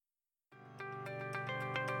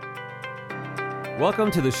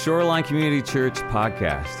Welcome to the Shoreline Community Church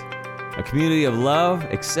podcast, a community of love,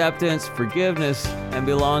 acceptance, forgiveness, and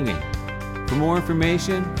belonging. For more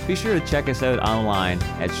information, be sure to check us out online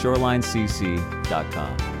at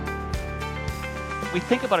shorelinecc.com. We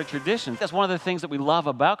think about a tradition. That's one of the things that we love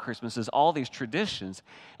about Christmas is all these traditions.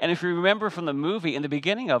 And if you remember from the movie, in the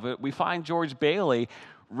beginning of it, we find George Bailey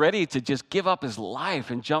ready to just give up his life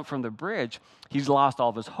and jump from the bridge. He's lost all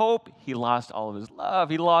of his hope. He lost all of his love.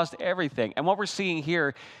 He lost everything. And what we're seeing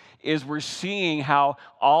here is we're seeing how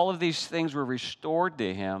all of these things were restored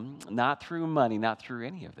to him, not through money, not through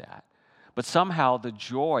any of that. But somehow the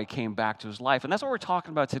joy came back to his life. And that's what we're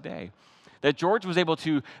talking about today. That George was able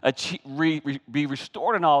to be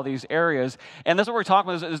restored in all these areas. And that's what we're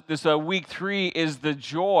talking about this week 3 is the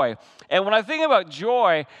joy. And when I think about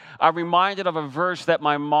joy, I'm reminded of a verse that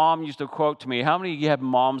my mom used to quote to me. How many of you have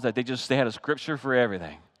moms that they had a scripture for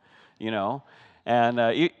everything, you know?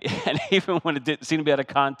 And even when it didn't seem to be out of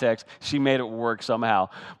context, she made it work somehow.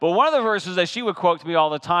 But one of the verses that she would quote to me all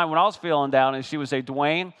the time when I was feeling down is she would say,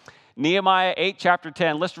 Dwayne, Nehemiah 8, chapter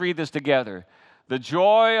 10, let's read this together. The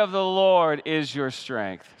joy of the Lord is your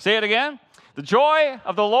strength. Say it again. The joy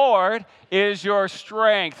of the Lord is your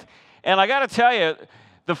strength. And I got to tell you,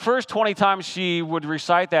 the first 20 times she would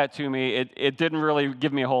recite that to me, it didn't really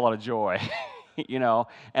give me a whole lot of joy, you know.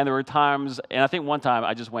 And there were times, and I think one time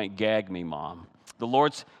I just went, gag me, Mom.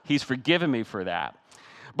 He's forgiven me for that.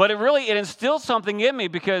 But it instilled something in me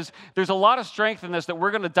because there's a lot of strength in this that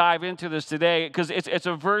we're going to dive into this today because it's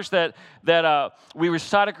a verse that we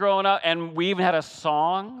recited growing up, and we even had a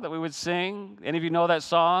song that we would sing. Any of you know that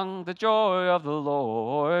song? The joy of the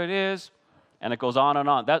Lord is, and it goes on and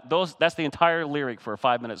on. That's the entire lyric for a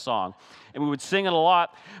 5-minute song, and we would sing it a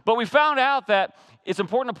lot. But we found out that it's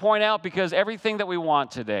important to point out because everything that we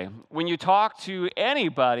want today, when you talk to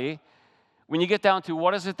anybody, when you get down to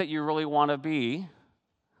what is it that you really want to be,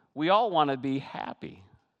 we all want to be happy.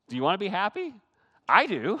 Do you want to be happy? I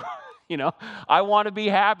do. You know, I want to be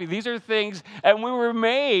happy. These are things, and we were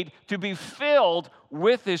made to be filled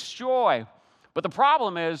with this joy. But the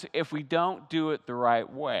problem is, if we don't do it the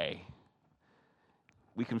right way,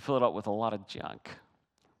 we can fill it up with a lot of junk.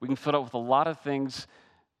 We can fill it up with a lot of things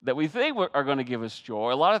that we think are going to give us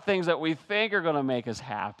joy, a lot of things that we think are going to make us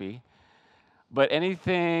happy. But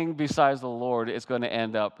anything besides the Lord is going to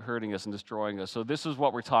end up hurting us and destroying us. So this is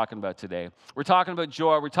what we're talking about today. We're talking about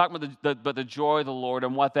joy. We're talking about the joy of the Lord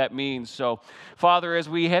and what that means. So, Father, as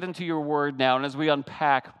we head into your word now and as we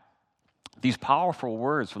unpack these powerful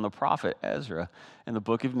words from the prophet Ezra in the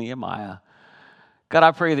book of Nehemiah, God,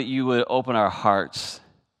 I pray that you would open our hearts.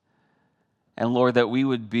 And, Lord, that we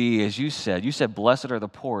would be, as you said, blessed are the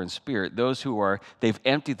poor in spirit, those who they've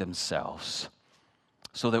emptied themselves,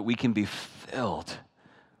 so that we can be filled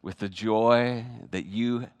with the joy that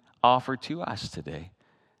you offer to us today.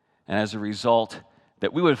 And as a result,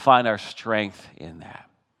 that we would find our strength in that.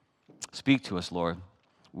 Speak to us, Lord.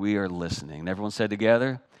 We are listening. And everyone said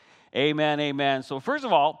together, amen, amen. So first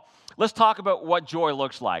of all, let's talk about what joy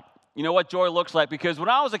looks like. You know what joy looks like? Because when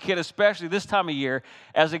I was a kid, especially this time of year,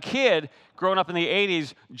 as a kid growing up in the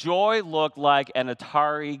 80s, joy looked like an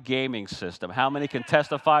Atari gaming system. How many can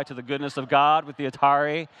testify to the goodness of God with the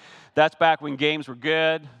Atari? That's back when games were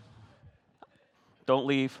good. Don't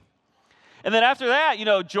leave. And then after that, you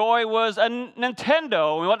know, joy was a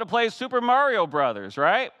Nintendo. We wanted to play Super Mario Brothers,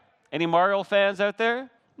 right? Any Mario fans out there?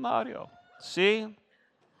 Mario. See?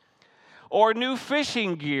 Or new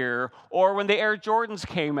fishing gear, or when the Air Jordans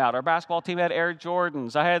came out. Our basketball team had Air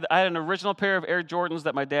Jordans. I had an original pair of Air Jordans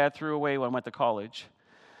that my dad threw away when I went to college.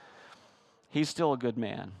 He's still a good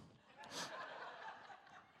man.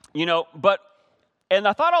 You know, and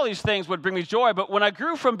I thought all these things would bring me joy, but when I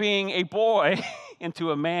grew from being a boy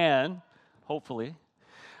into a man, hopefully,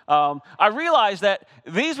 I realized that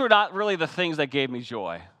these were not really the things that gave me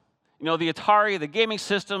joy. You know, the Atari, the gaming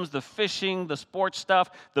systems, the fishing, the sports stuff,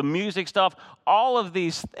 the music stuff, all of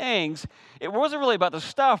these things, it wasn't really about the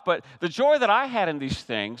stuff, but the joy that I had in these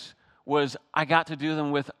things was I got to do them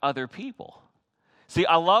with other people. See,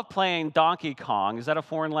 I love playing Donkey Kong. Is that a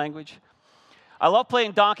foreign language? I love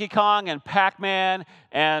playing Donkey Kong and Pac-Man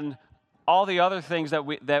and all the other things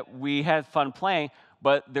that we had fun playing,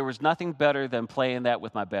 but there was nothing better than playing that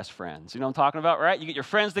with my best friends. You know what I'm talking about, right? You get your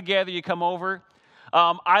friends together, you come over.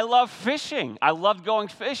 I love fishing. I loved going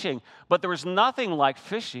fishing, but there was nothing like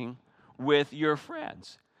fishing with your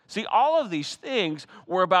friends. See, all of these things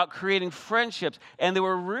were about creating friendships, and they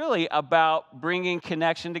were really about bringing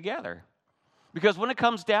connection together. Because when it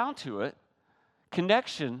comes down to it,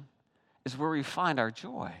 connection is where we find our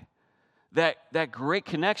joy. That great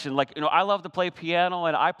connection. Like, you know, I love to play piano,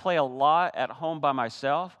 and I play a lot at home by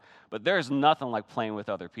myself, But there's nothing like playing with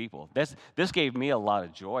other people. This gave me a lot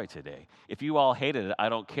of joy today. If you all hated it, I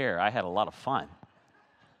don't care. I had a lot of fun.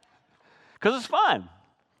 Because it's fun.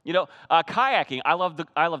 Kayaking. I love the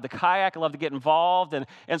kayak. I love to get involved.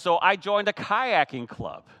 And so I joined a kayaking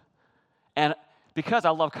club. And because I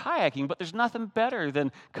love kayaking, but there's nothing better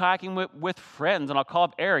than kayaking with friends. And I'll call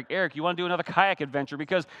up Eric. Eric, you want to do another kayak adventure?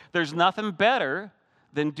 Because there's nothing better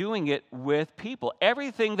than doing it with people.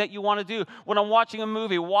 Everything that you want to do. When I'm watching a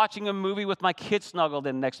movie with my kids snuggled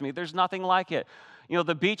in next to me, there's nothing like it.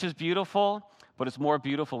 The beach is beautiful, but it's more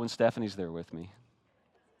beautiful when Stephanie's there with me.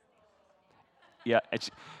 Yeah,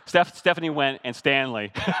 Stephanie went, and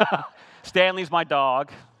Stanley. Stanley's my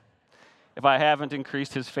dog, if I haven't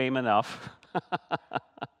increased his fame enough.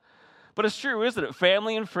 But it's true, isn't it?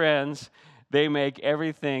 Family and friends, they make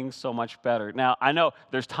everything so much better. Now, I know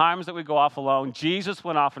there's times that we go off alone. Jesus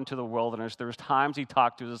went off into the wilderness. There's times he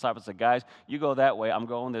talked to his disciples and said, guys, you go that way. I'm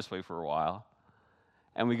going this way for a while.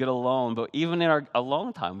 And we get alone. But even in our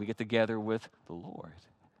alone time, we get together with the Lord.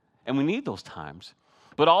 And we need those times.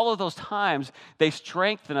 But all of those times, they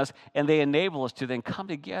strengthen us and they enable us to then come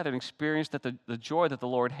together and experience the joy that the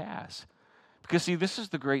Lord has. Because, see, this is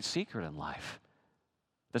the great secret in life.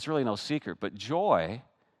 That's really no secret, but joy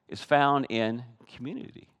is found in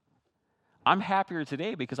community. I'm happier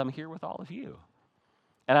today because I'm here with all of you.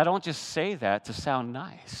 And I don't just say that to sound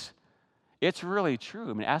nice. It's really true.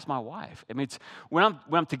 I mean, ask my wife. I mean, it's when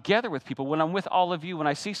I'm together with people, when I'm with all of you, when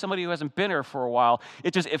I see somebody who hasn't been here for a while,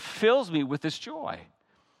 it fills me with this joy.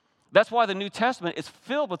 That's why the New Testament is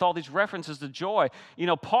filled with all these references to joy.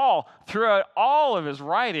 Paul, throughout all of his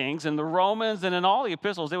writings in the Romans and in all the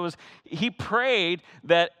epistles, he prayed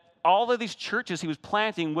that all of these churches he was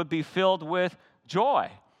planting would be filled with joy.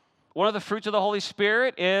 One of the fruits of the Holy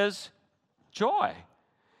Spirit is joy.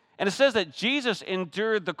 And it says that Jesus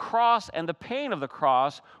endured the cross and the pain of the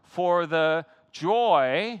cross for the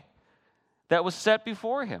joy that was set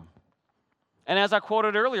before him. And as I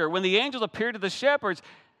quoted earlier, when the angels appeared to the shepherds,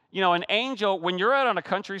 an angel, when you're out on a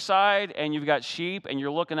countryside and you've got sheep and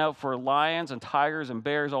you're looking out for lions and tigers and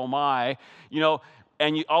bears, oh my,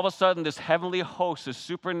 and all of a sudden this heavenly host, this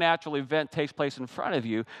supernatural event takes place in front of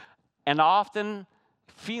you, and often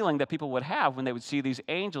feeling that people would have when they would see these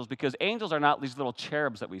angels, because angels are not these little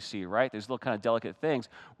cherubs that we see, right? These little kind of delicate things.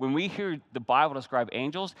 When we hear the Bible describe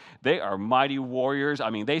angels, they are mighty warriors. I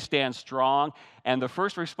mean, they stand strong, and the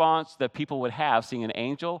first response that people would have seeing an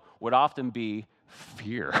angel would often be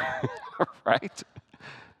fear, right?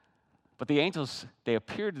 But the angels, they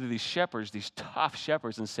appeared to these shepherds, these tough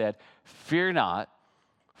shepherds, and said, fear not,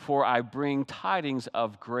 for I bring tidings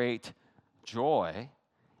of great joy.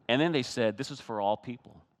 And then they said, this is for all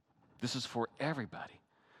people. This is for everybody.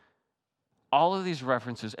 All of these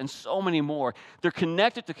references and so many more, they're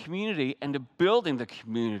connected to community and to building the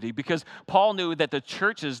community, because Paul knew that the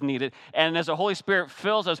churches need it. And as the Holy Spirit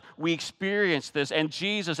fills us, we experience this, and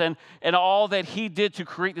Jesus and all that he did to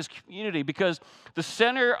create this community, because the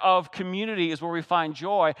center of community is where we find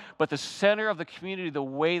joy, but the center of the community, the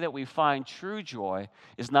way that we find true joy,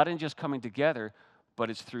 is not in just coming together, but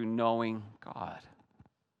it's through knowing God.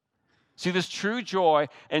 See, this true joy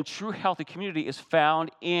and true healthy community is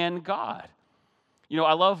found in God.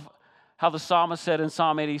 I love how the psalmist said in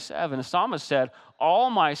Psalm 87, the psalmist said, all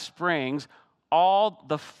my springs, all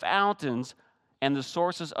the fountains and the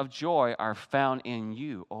sources of joy are found in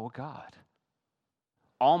you, O God.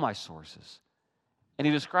 All my sources. And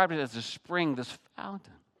he described it as a spring, this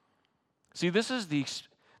fountain. See, this is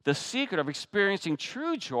the secret of experiencing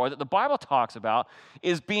true joy that the Bible talks about,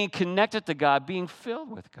 is being connected to God, being filled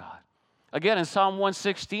with God. Again, in Psalm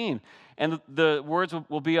 116, and the words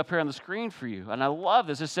will be up here on the screen for you. And I love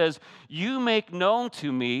this. It says, you make known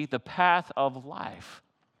to me the path of life.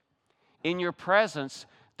 In your presence,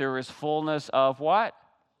 there is fullness of what?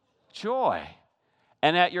 Joy.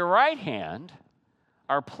 And at your right hand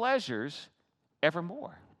are pleasures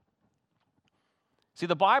evermore. See,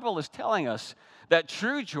 the Bible is telling us that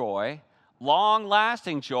true joy,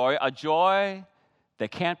 long-lasting joy, a joy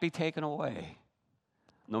that can't be taken away,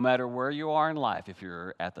 no matter where you are in life, if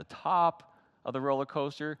you're at the top of the roller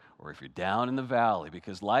coaster or if you're down in the valley,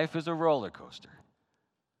 because life is a roller coaster.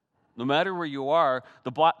 No matter where you are,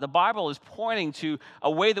 the Bible is pointing to a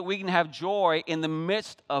way that we can have joy in the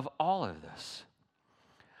midst of all of this.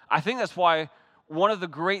 I think that's why one of the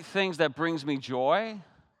great things that brings me joy,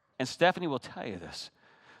 and Stephanie will tell you this,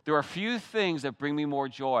 there are few things that bring me more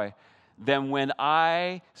joy than when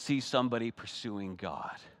I see somebody pursuing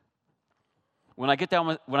God. When I get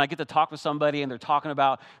to talk with somebody and they're talking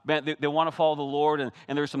about, man, they want to follow the Lord, and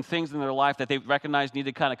there's some things in their life that they recognize need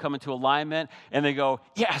to kind of come into alignment, and they go,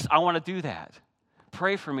 yes, I want to do that.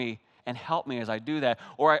 Pray for me and help me as I do that.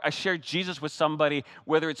 Or I share Jesus with somebody,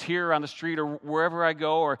 whether it's here on the street or wherever I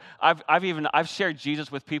go, or I've shared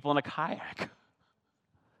Jesus with people in a kayak.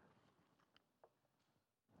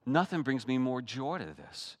 Nothing brings me more joy to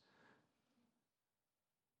this.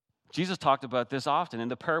 Jesus talked about this often. In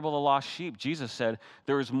the parable of the lost sheep, Jesus said,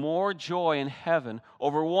 there is more joy in heaven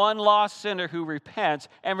over one lost sinner who repents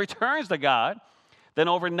and returns to God than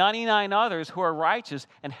over 99 others who are righteous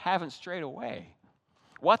and haven't strayed away.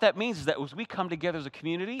 What that means is that as we come together as a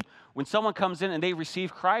community, when someone comes in and they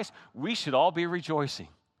receive Christ, we should all be rejoicing.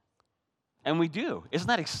 And we do. Isn't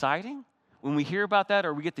that exciting when we hear about that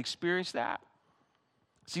or we get to experience that?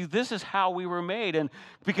 See, this is how we were made. And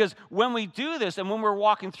because when we do this and when we're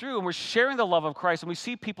walking through and we're sharing the love of Christ and we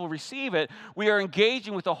see people receive it, we are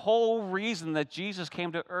engaging with the whole reason that Jesus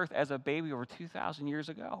came to earth as a baby over 2,000 years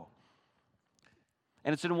ago.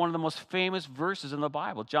 And it's in one of the most famous verses in the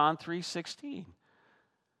Bible, John 3:16,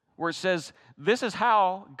 where it says, this is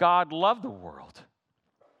how God loved the world.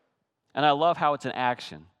 And I love how it's an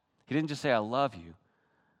action. He didn't just say, I love you,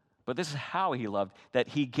 but this is how he loved, that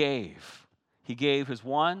he gave. He gave his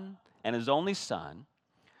one and his only Son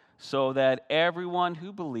so that everyone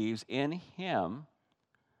who believes in him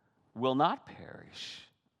will not perish,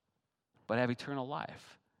 but have eternal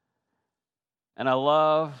life. And I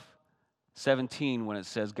love 17 when it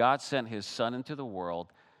says, God sent his Son into the world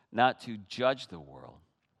not to judge the world,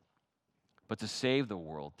 but to save the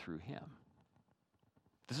world through him.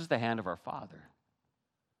 This is the hand of our Father.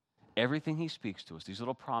 Everything he speaks to us, these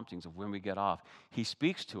little promptings of when we get off, he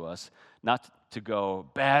speaks to us not to go,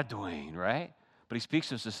 bad Dwayne, right? But he speaks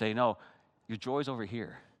to us to say, no, your joy's over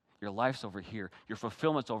here. Your life's over here. Your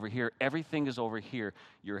fulfillment's over here. Everything is over here.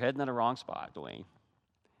 You're heading in the wrong spot, Dwayne.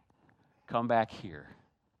 Come back here.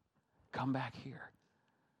 Come back here.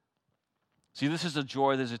 See, this is a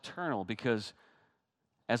joy that is eternal because,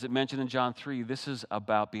 as it mentioned in John 3, this is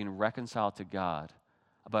about being reconciled to God,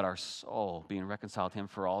 about our soul being reconciled to him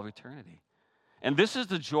for all of eternity. And this is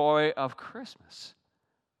the joy of Christmas.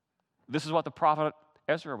 This is what the prophet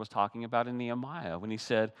Ezra was talking about in Nehemiah when he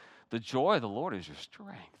said, the joy of the Lord is your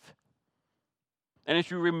strength. And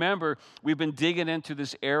if you remember, we've been digging into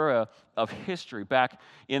this era of history back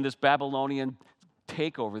in this Babylonian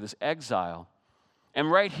takeover, this exile.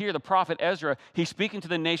 And right here, the prophet Ezra, he's speaking to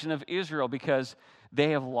the nation of Israel because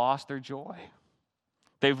they have lost their joy.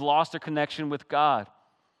 They've lost their connection with God.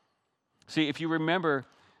 See, if you remember,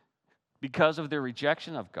 because of their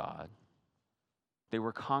rejection of God, they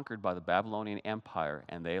were conquered by the Babylonian Empire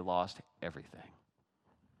and they lost everything.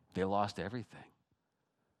 They lost everything.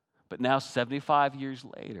 But now, 75 years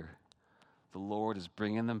later, the Lord is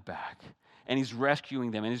bringing them back and he's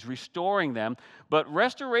rescuing them and he's restoring them. But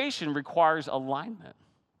restoration requires alignment.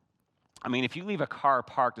 I mean, if you leave a car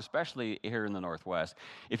parked, especially here in the Northwest,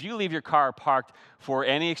 if you leave your car parked for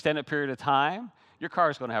any extended period of time, your car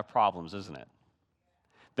is going to have problems, isn't it?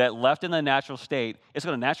 That left in the natural state, it's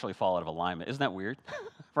going to naturally fall out of alignment. Isn't that weird?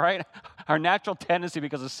 Right? Our natural tendency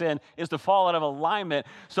because of sin is to fall out of alignment.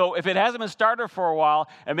 So if it hasn't been started for a while,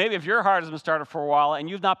 and maybe if your heart has been started for a while, and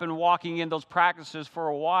you've not been walking in those practices for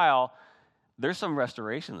a while, there's some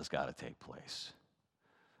restoration that's got to take place.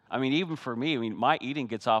 I mean, even for me, my eating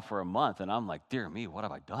gets off for a month, and I'm like, dear me, what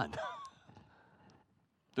have I done?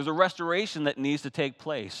 There's a restoration that needs to take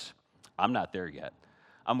place. I'm not there yet.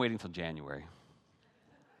 I'm waiting till January.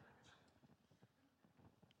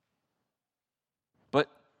 But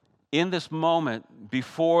in this moment,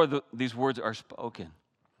 before these words are spoken,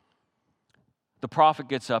 the prophet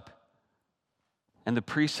gets up, and the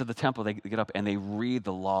priests of the temple, they get up and they read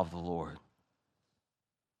the law of the Lord.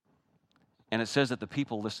 And it says that the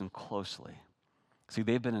people listen closely. See,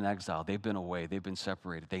 they've been in exile. They've been away. They've been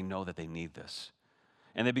separated. They know that they need this.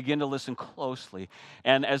 And they begin to listen closely.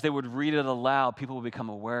 And as they would read it aloud, people will become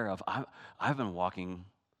aware of, I've been walking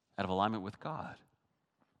out of alignment with God.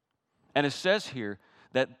 And it says here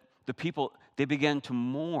that the people, they began to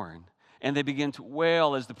mourn and they began to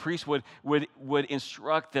wail as the priest would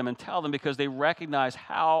instruct them and tell them because they recognized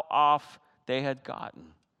how off they had gotten.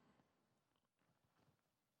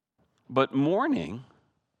 But mourning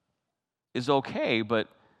is okay, but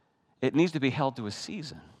it needs to be held to a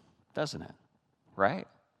season, doesn't it? Right?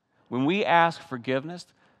 When we ask forgiveness,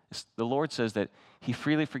 the Lord says that he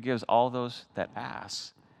freely forgives all those that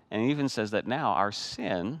ask. And he even says that now our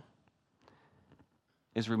sin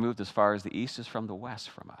is removed as far as the east is from the west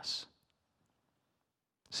from us.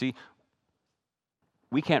 See,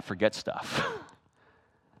 we can't forget stuff.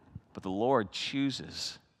 But the Lord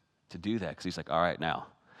chooses to do that because he's like, all right, now,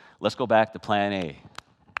 let's go back to plan A.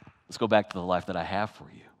 Let's go back to the life that I have for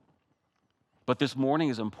you. But this morning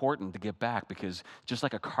is important to get back because just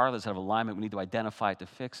like a car that's out of alignment, we need to identify it to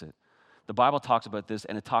fix it. The Bible talks about this,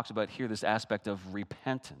 and it talks about here this aspect of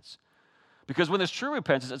repentance. Because when there's true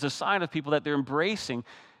repentance, it's a sign of people that they're embracing,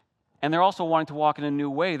 and they're also wanting to walk in a new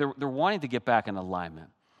way. They're wanting to get back in alignment.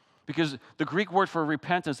 Because the Greek word for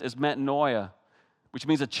repentance is metanoia, which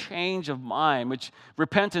means a change of mind, which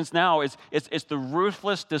repentance now is it's the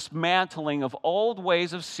ruthless dismantling of old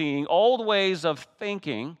ways of seeing, old ways of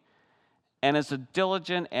thinking, and it's a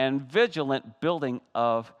diligent and vigilant building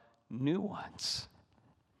of new ones.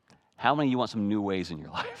 How many of you want some new ways in your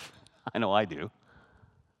life? I know I do.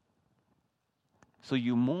 So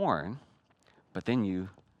you mourn, but then you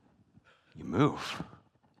move.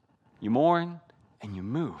 You mourn and you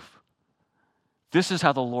move. This is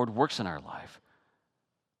how the Lord works in our life.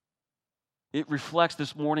 It reflects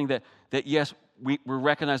this morning that yes, we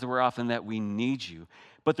recognize that we're often that we need you.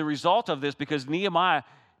 But the result of this, because Ezra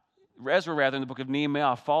in the book of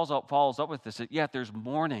Nehemiah follows up with this, that there's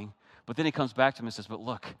mourning, but then he comes back to him and says, but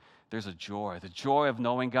look, there's a joy. The joy of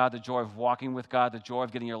knowing God, the joy of walking with God, the joy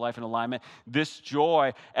of getting your life in alignment. This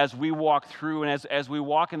joy as we walk through and as we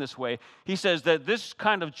walk in this way, he says that this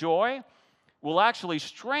kind of joy will actually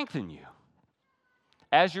strengthen you.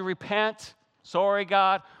 As you repent, sorry,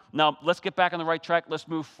 God, now let's get back on the right track, let's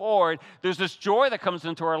move forward. There's this joy that comes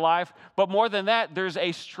into our life, but more than that, there's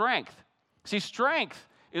a strength. See, strength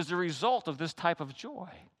is the result of this type of joy.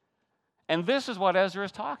 And this is what Ezra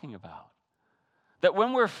is talking about. That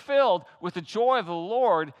when we're filled with the joy of the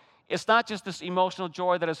Lord, it's not just this emotional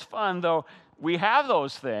joy that is fun, though we have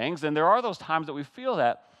those things, and there are those times that we feel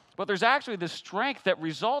that, but there's actually this strength that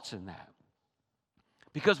results in that.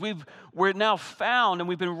 Because we're now found and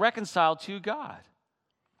we've been reconciled to God.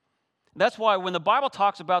 That's why when the Bible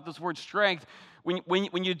talks about this word strength,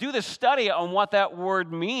 when you do this study on what that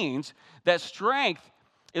word means, that strength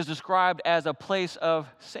is described as a place of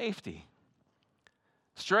safety.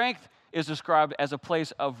 Strength is described as a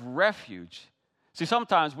place of refuge. See,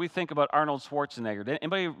 sometimes we think about Arnold Schwarzenegger.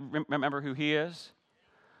 Anybody remember who he is?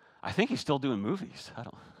 I think he's still doing movies.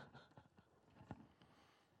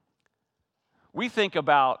 We think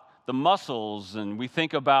about the muscles and we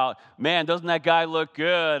think about, man, doesn't that guy look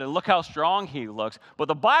good? And look how strong he looks. But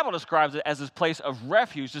the Bible describes it as this place of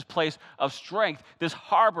refuge, this place of strength, this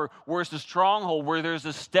harbor where it's the stronghold, where there's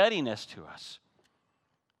a steadiness to us.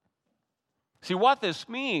 See, what this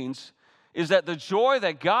means is that the joy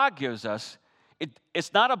that God gives us,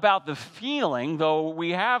 it's not about the feeling, though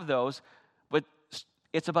we have those, but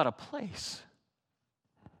it's about a place.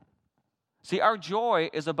 See, our joy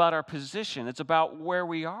is about our position. It's about where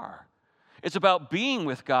we are. It's about being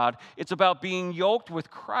with God. It's about being yoked with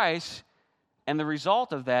Christ. And the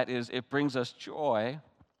result of that is it brings us joy.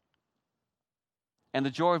 And the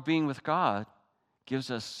joy of being with God gives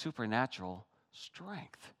us supernatural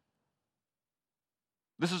strength.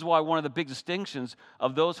 This is why one of the big distinctions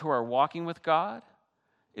of those who are walking with God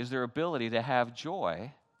is their ability to have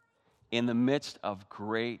joy in the midst of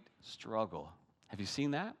great struggle. Have you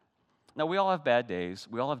seen that? Now, we all have bad days.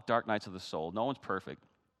 We all have dark nights of the soul. No one's perfect.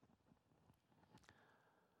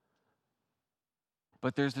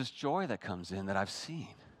 But there's this joy that comes in that I've seen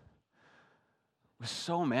with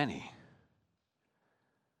so many.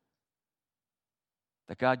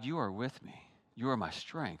 That God, you are with me. You are my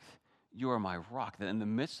strength. You are my rock. That in the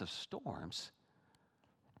midst of storms,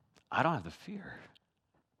 I don't have the fear.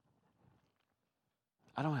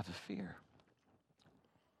 I don't have the fear.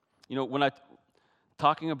 You know, when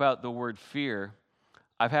talking about the word fear,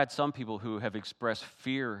 I've had some people who have expressed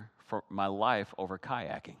fear for my life over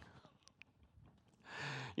kayaking.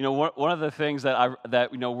 You know, one of the things that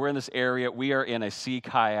we're in this area, we are in a sea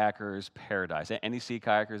kayaker's paradise. Any sea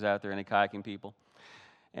kayakers out there? Any kayaking people?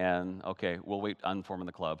 And okay, we'll wait on forming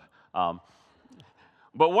the club.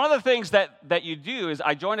 But one of the things that you do is,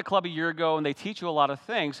 I joined a club a year ago, and they teach you a lot of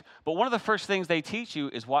things. But one of the first things they teach you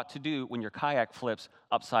is what to do when your kayak flips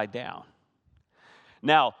upside down.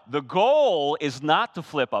 Now, the goal is not to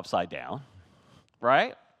flip upside down,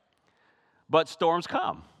 right? But storms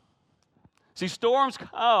come. See, storms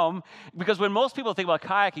come because when most people think about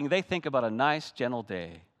kayaking, they think about a nice, gentle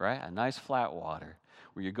day, right? A nice flat water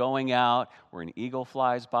where you're going out, where an eagle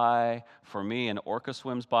flies by. For me, an orca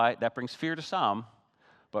swims by. That brings fear to some.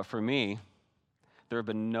 But for me, there have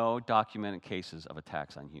been no documented cases of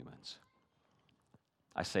attacks on humans.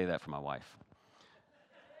 I say that for my wife.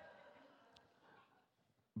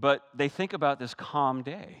 But they think about this calm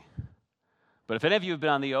day. But if any of you have been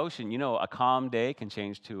on the ocean, you know a calm day can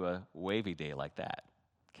change to a wavy day like that,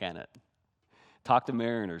 can it? Talk to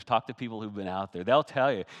mariners, talk to people who've been out there. They'll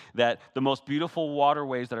tell you that the most beautiful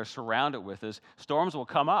waterways that are surrounded with us, storms will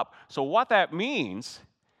come up. So what that means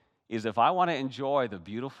is if I want to enjoy the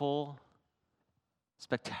beautiful,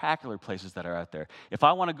 spectacular places that are out there, if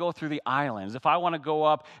I want to go through the islands, if I want to go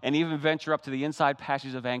up and even venture up to the inside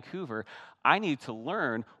passages of Vancouver, I need to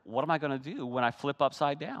learn, what am I going to do when I flip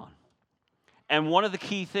upside down? And one of the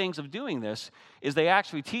key things of doing this is they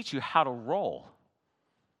actually teach you how to roll.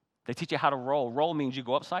 They teach you how to roll. Roll means you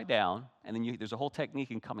go upside down, and then there's a whole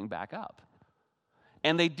technique in coming back up.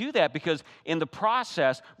 And they do that because in the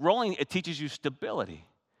process, rolling, it teaches you stability.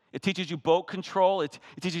 It teaches you boat control. It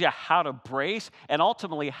teaches you how to brace, and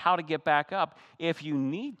ultimately how to get back up if you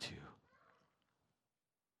need to.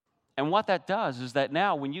 And what that does is that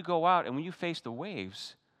now when you go out and when you face the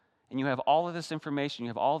waves, and you have all of this information, you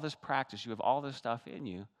have all this practice, you have all this stuff in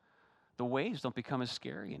you, the waves don't become as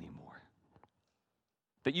scary anymore.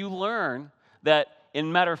 That you learn that,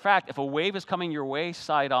 in matter of fact, if a wave is coming your way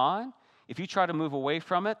side on, if you try to move away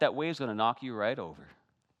from it, that wave's going to knock you right over.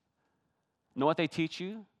 Know what they teach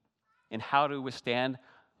you in how to withstand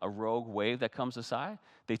a rogue wave that comes aside?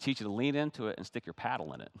 They teach you to lean into it and stick your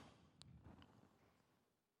paddle in it.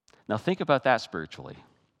 Now think about that spiritually.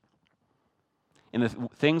 In the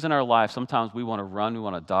things in our life, sometimes we want to run, we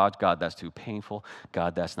want to dodge. God, that's too painful.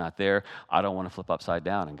 God, that's not there. I don't want to flip upside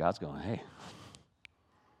down. And God's going, hey,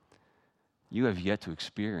 you have yet to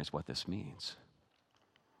experience what this means.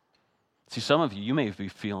 See, some of you, you may be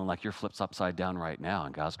feeling like you're flipped upside down right now,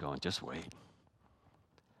 and God's going, just wait.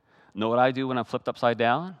 Know what I do when I'm flipped upside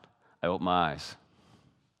down? I open my eyes.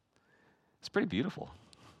 It's pretty beautiful.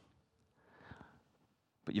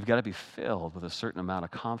 But you've got to be filled with a certain amount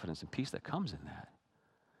of confidence and peace that comes in that.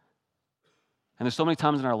 And there's so many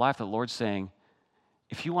times in our life that the Lord's saying,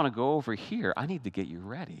 if you want to go over here, I need to get you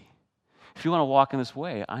ready. If you want to walk in this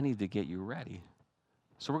way, I need to get you ready.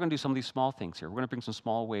 So we're going to do some of these small things here. We're going to bring some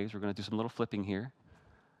small waves. We're going to do some little flipping here.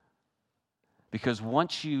 Because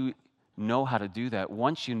once you know how to do that,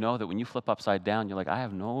 once you know that when you flip upside down, you're like, I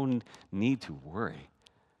have no need to worry.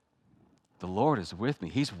 The Lord is with me.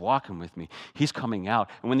 He's walking with me. He's coming out.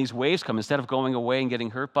 And when these waves come, instead of going away and getting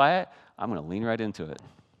hurt by it, I'm going to lean right into it.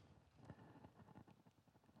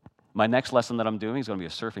 My next lesson that I'm doing is going to be a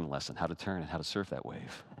surfing lesson, how to turn and how to surf that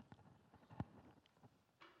wave.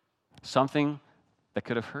 Something that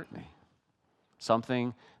could have hurt me.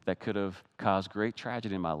 Something that could have caused great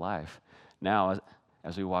tragedy in my life. Now,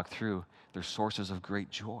 as we walk through, they're sources of great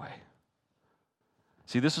joy.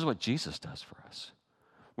 See, this is what Jesus does for us.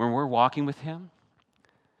 When we're walking with him,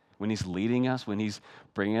 when he's leading us, when he's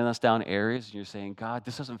bringing us down areas, and you're saying, God,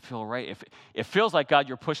 this doesn't feel right. It feels like, God,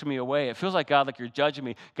 you're pushing me away. It feels like, God, like you're judging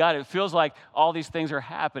me. God, it feels like all these things are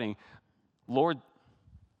happening. Lord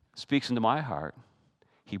speaks into my heart.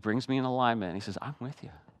 He brings me in alignment, and he says, I'm with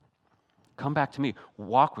you. Come back to me.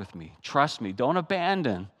 Walk with me. Trust me. Don't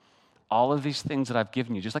abandon all of these things that I've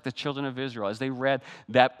given you. Just like the children of Israel, as they read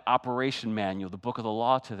that operation manual, the book of the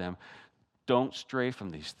law to them, don't stray from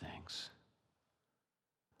these things.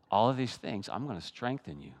 All of these things, I'm going to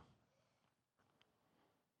strengthen you.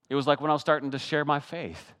 It was like when I was starting to share my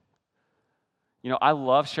faith. You know, I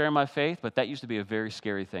love sharing my faith, but that used to be a very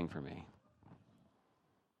scary thing for me.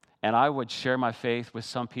 And I would share my faith with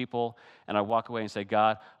some people, and I'd walk away and say,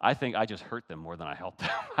 God, I think I just hurt them more than I helped them.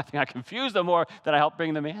 I think I confused them more than I helped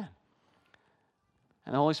bring them in.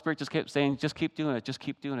 And the Holy Spirit just kept saying, just keep doing it, just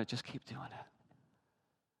keep doing it, just keep doing it.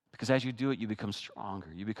 Because as you do it, you become stronger,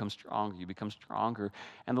 you become stronger, you become stronger.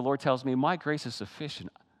 And the Lord tells me, my grace is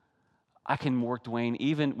sufficient. I can work, Dwayne,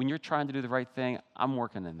 even when you're trying to do the right thing, I'm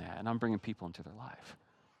working in that, and I'm bringing people into their life.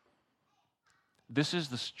 This is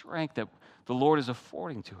the strength that the Lord is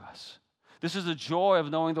affording to us. This is the joy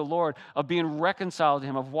of knowing the Lord, of being reconciled to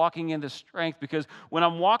him, of walking in this strength. Because when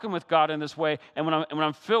I'm walking with God in this way, and when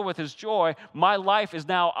I'm filled with his joy, my life is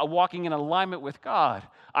now walking in alignment with God.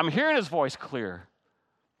 I'm hearing his voice clear.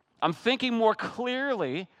 I'm thinking more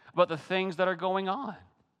clearly about the things that are going on.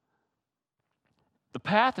 The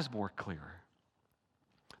path is more clear.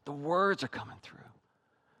 The words are coming through.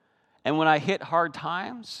 And when I hit hard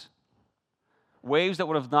times, waves that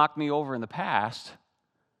would have knocked me over in the past,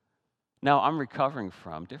 now I'm recovering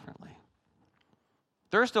from differently.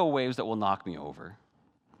 There are still waves that will knock me over.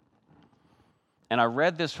 And I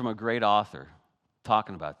read this from a great author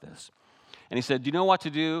talking about this. And he said, do you know what to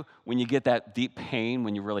do when you get that deep pain,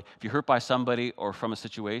 when if you're hurt by somebody or from a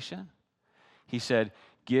situation? He said,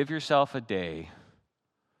 give yourself a day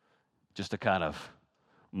just to kind of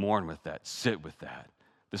mourn with that, sit with that.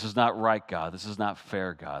 This is not right, God. This is not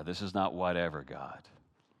fair, God. This is not whatever, God.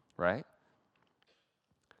 Right?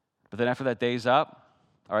 But then after that day's up,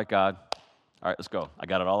 all right, God, All right, let's go. I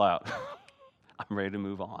got it all out. I'm ready to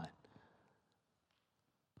move on.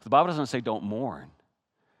 The Bible doesn't say don't mourn.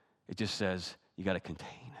 It just says you got to contain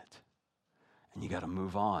it. And you got to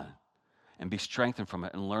move on and be strengthened from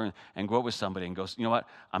it and learn and grow with somebody and go, you know what,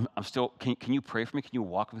 I'm still, can you pray for me? Can you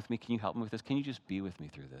walk with me? Can you help me with this? Can you just be with me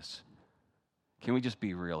through this? Can we just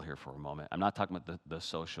be real here for a moment? I'm not talking about the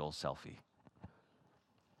social selfie.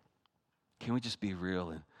 Can we just be real?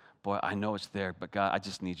 And boy, I know it's there, but God, I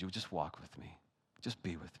just need you. Just walk with me. Just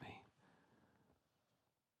be with me.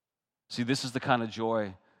 See, this is the kind of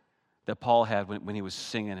joy that Paul had when he was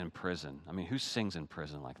singing in prison. I mean, who sings in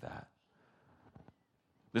prison like that?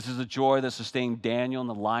 This is the joy that sustained Daniel in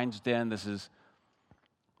the lion's den. This is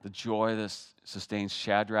the joy that sustains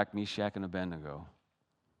Shadrach, Meshach, and Abednego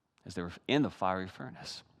as they were in the fiery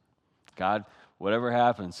furnace. God, whatever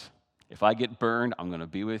happens, if I get burned, I'm going to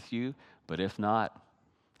be with you. But if not,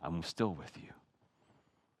 I'm still with you.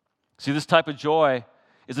 See, this type of joy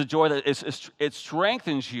is a joy that it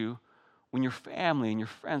strengthens you when your family and your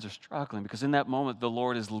friends are struggling, because in that moment, the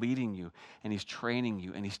Lord is leading you, and He's training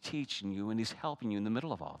you, and He's teaching you, and He's helping you in the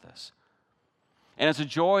middle of all this. And it's a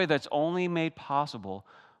joy that's only made possible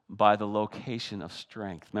by the location of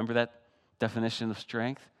strength. Remember that definition of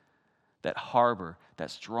strength? That harbor, that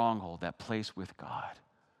stronghold, that place with God,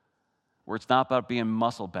 where it's not about being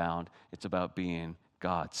muscle-bound, it's about being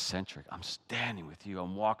God-centric. I'm standing with you.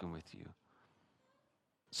 I'm walking with you.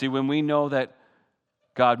 See, when we know that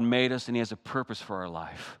God made us and He has a purpose for our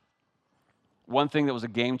life. One thing that was a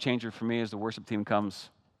game changer for me as the worship team comes,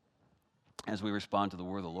 as we respond to the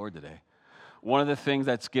word of the Lord today. One of the things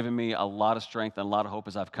that's given me a lot of strength and a lot of hope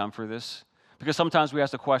as I've come for this, because sometimes we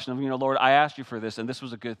ask the question of, Lord, I asked you for this, and this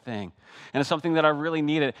was a good thing. And it's something that I really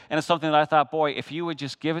needed, and it's something that I thought, boy, if you would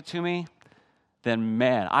just give it to me, then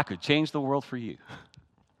man, I could change the world for you.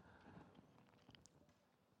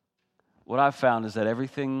 What I've found is that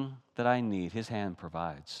everything that I need, His hand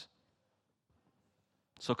provides.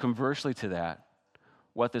 So conversely to that,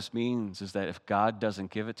 what this means is that if God doesn't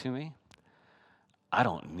give it to me, I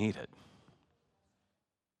don't need it.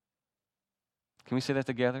 Can we say that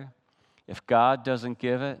together? If God doesn't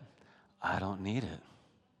give it, I don't need it.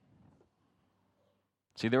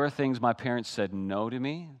 See, there were things my parents said no to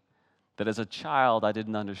me that as a child I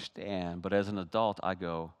didn't understand, but as an adult I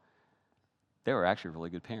go, they were actually really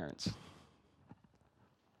good parents.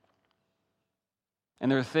 And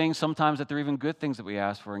there are things sometimes that they're even good things that we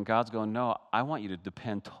ask for, and God's going, no, I want you to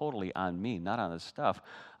depend totally on me, not on this stuff.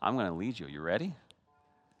 I'm going to lead you. You ready?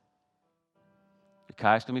 Your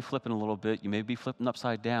kayak's going to be flipping a little bit. You may be flipping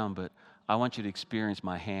upside down, but I want you to experience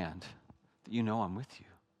my hand, that you know I'm with you.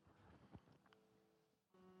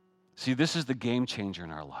 See, this is the game changer in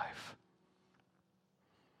our life.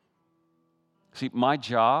 See, my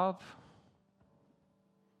job,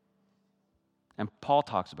 and Paul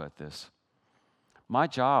talks about this, my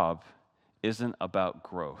job isn't about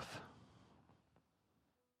growth.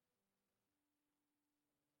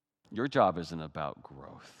 Your job isn't about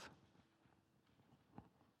growth.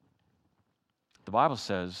 The Bible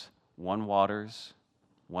says one waters,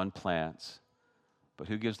 one plants, but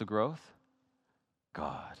who gives the growth?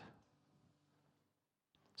 God.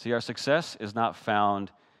 See, our success is not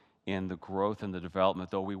found in the growth and the development,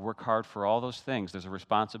 though we work hard for all those things. There's a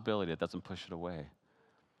responsibility that doesn't push it away.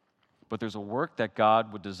 But there's a work that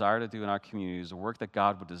God would desire to do in our communities, a work that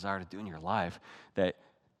God would desire to do in your life, that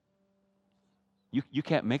you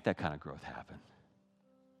can't make that kind of growth happen.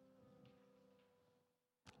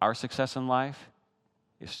 Our success in life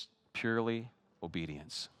is purely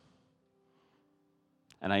obedience.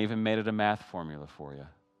 And I even made it a math formula for you.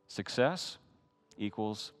 Success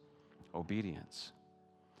equals obedience.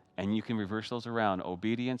 And you can reverse those around.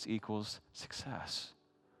 Obedience equals success.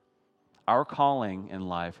 Our calling in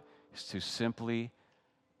life is to simply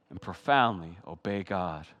and profoundly obey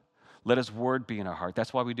God. Let His word be in our heart.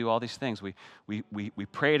 That's why we do all these things. We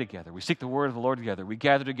pray together. We seek the word of the Lord together. We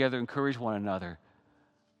gather together, encourage one another,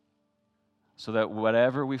 so that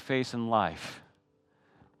whatever we face in life,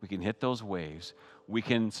 we can hit those waves. We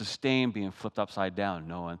can sustain being flipped upside down,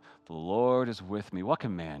 knowing the Lord is with me. What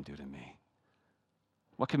can man do to me?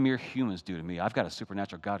 What can mere humans do to me? I've got a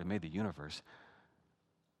supernatural God who made the universe.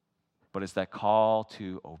 But it's that call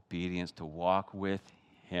to obedience, to walk with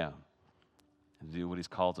Him and do what He's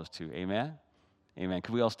called us to. Amen? Amen.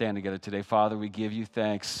 Can we all stand together today? Father, we give you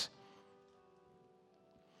thanks.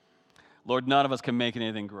 Lord, none of us can make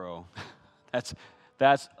anything grow.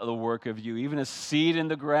 That's the work of you. Even a seed in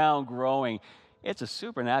the ground growing, it's a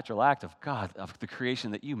supernatural act of God, of the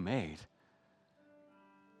creation that you made.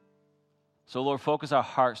 So, Lord, focus our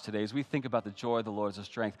hearts today as we think about the joy of the Lord as a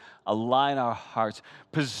strength. Align our hearts.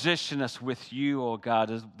 Position us with you, oh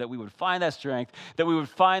God, that we would find that strength, that we would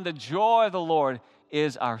find the joy of the Lord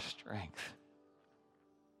is our strength.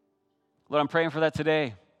 Lord, I'm praying for that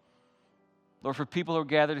today. Lord, for people who are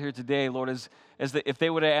gathered here today, Lord, if they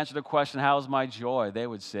would have answered the question, how is my joy? They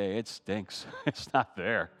would say, it stinks. It's not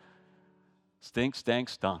there. Stink, stank,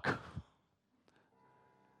 stunk.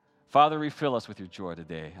 Father, refill us with your joy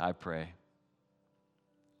today, I pray.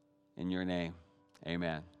 In your name,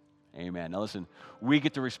 amen. Amen. Now listen, we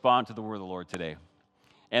get to respond to the word of the Lord today.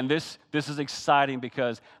 And this is exciting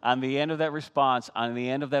because on the end of that response, on the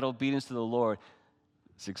end of that obedience to the Lord,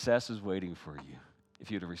 success is waiting for you if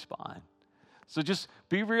you to respond. So just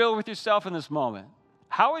be real with yourself in this moment.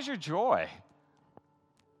 How is your joy?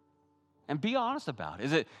 And be honest about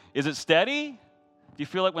it. Is it steady? Do you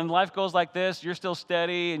feel like when life goes like this, you're still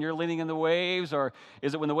steady and you're leaning in the waves? Or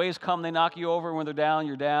is it when the waves come, they knock you over, and when they're down,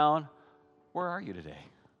 you're down? Where are you today?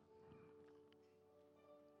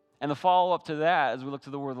 And the follow-up to that, as we look to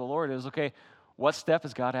the word of the Lord, is, okay, what step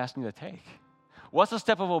is God asking you to take? What's the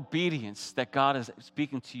step of obedience that God is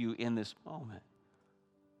speaking to you in this moment?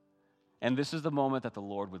 And this is the moment that the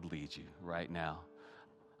Lord would lead you right now.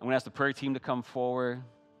 I'm going to ask the prayer team to come forward.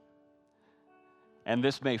 And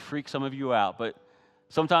this may freak some of you out, but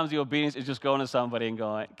sometimes the obedience is just going to somebody and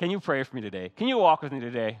going, can you pray for me today? Can you walk with me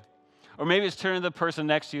today? Or maybe it's turning to the person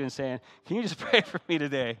next to you and saying, can you just pray for me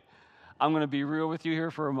today? I'm going to be real with you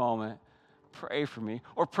here for a moment. Pray for me.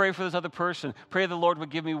 Or pray for this other person. Pray the Lord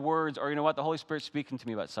would give me words. Or you know what? The Holy Spirit's speaking to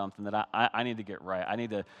me about something that I need to get right.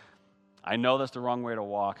 I know that's the wrong way to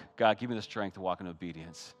walk. God, give me the strength to walk in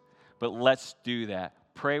obedience. But let's do that.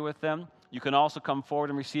 Pray with them. You can also come forward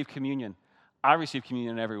and receive communion. I receive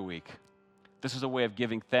communion every week. This is a way of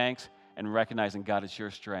giving thanks and recognizing, God, it's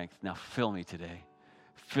your strength. Now fill me today.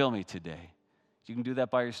 Fill me today. You can do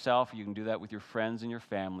that by yourself. You can do that with your friends and your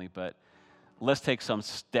family. But let's take some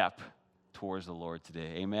step towards the Lord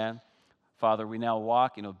today. Amen. Father, we now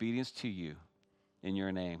walk in obedience to you in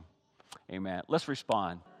your name. Amen. Let's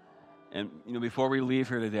respond. And, before we leave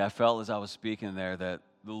here today, I felt as I was speaking there that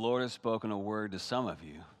the Lord has spoken a word to some of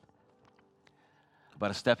you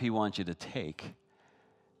about a step he wants you to take,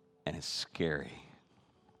 and it's scary.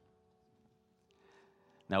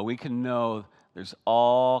 Now, we can know there's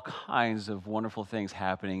all kinds of wonderful things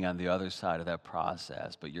happening on the other side of that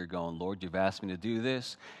process, but you're going, Lord, you've asked me to do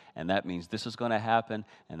this, and that means this is going to happen,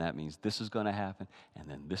 and that means this is going to happen, and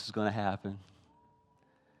then this is going to happen.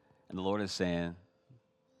 And the Lord is saying,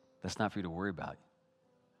 that's not for you to worry about.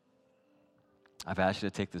 I've asked you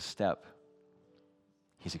to take this step.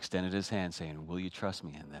 He's extended his hand saying, will you trust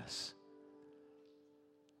me in this?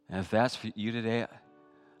 And if that's for you today,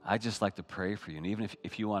 I'd just like to pray for you. And even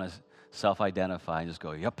if you want to self-identify and just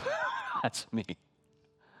go, yep, that's me.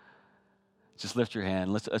 Just lift your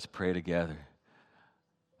hand. Let's pray together.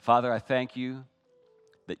 Father, I thank you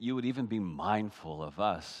that you would even be mindful of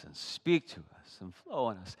us and speak to us and flow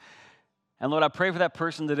on us. And Lord, I pray for that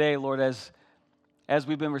person today, Lord, as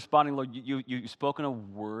we've been responding, Lord, you've spoken a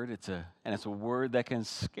word, and it's a word that can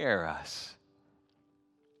scare us.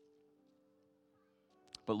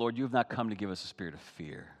 But Lord, you have not come to give us a spirit of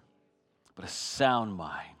fear, but a sound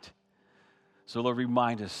mind. So Lord,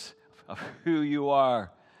 remind us of who you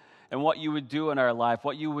are and what you would do in our life,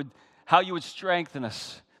 how you would strengthen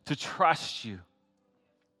us to trust you.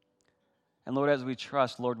 And Lord, as we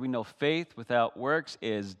trust, Lord, we know faith without works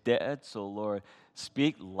is dead. So Lord,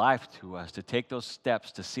 speak life to us to take those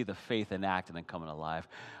steps to see the faith enacted and coming alive.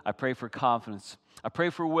 I pray for confidence. I pray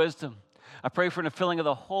for wisdom. I pray for the filling of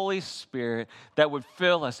the Holy Spirit that would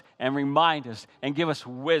fill us and remind us and give us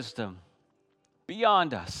wisdom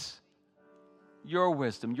beyond us. Your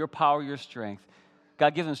wisdom, your power, your strength.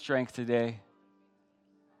 God, give them strength today.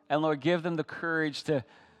 And Lord, give them the courage to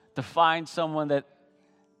find someone that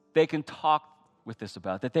they can talk with this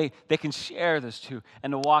about, that they can share this to,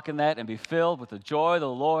 and to walk in that and be filled with the joy of the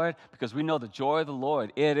Lord, because we know the joy of the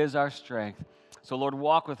Lord, it is our strength. So Lord,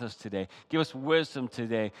 walk with us today. Give us wisdom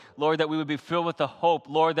today. Lord, that we would be filled with the hope.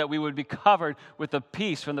 Lord, that we would be covered with the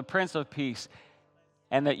peace from the Prince of Peace,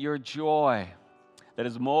 and that your joy, that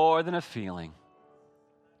is more than a feeling,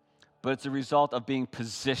 but it's a result of being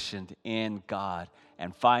positioned in God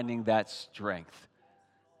and finding that strength.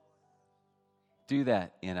 Do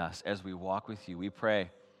that in us as we walk with you, we pray.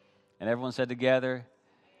 And everyone said together,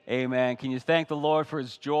 amen. Can you thank the Lord for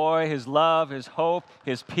his joy, his love, his hope,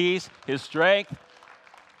 his peace, his strength?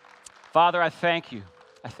 Father, I thank you.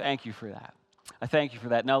 I thank you for that. I thank you for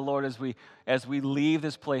that. Now, Lord, as we leave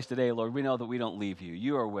this place today, Lord, we know that we don't leave you.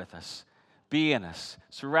 You are with us. Be in us.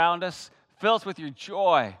 Surround us. Fill us with your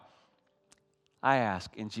joy. I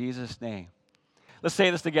ask in Jesus' name. Let's say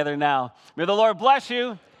this together now. May the Lord bless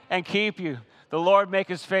you and keep you. The Lord make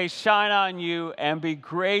his face shine on you and be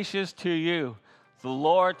gracious to you. The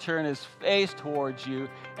Lord turn his face towards you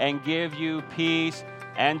and give you peace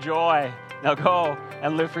and joy. Now go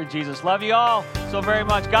and live for Jesus. Love you all so very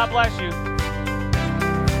much. God bless you.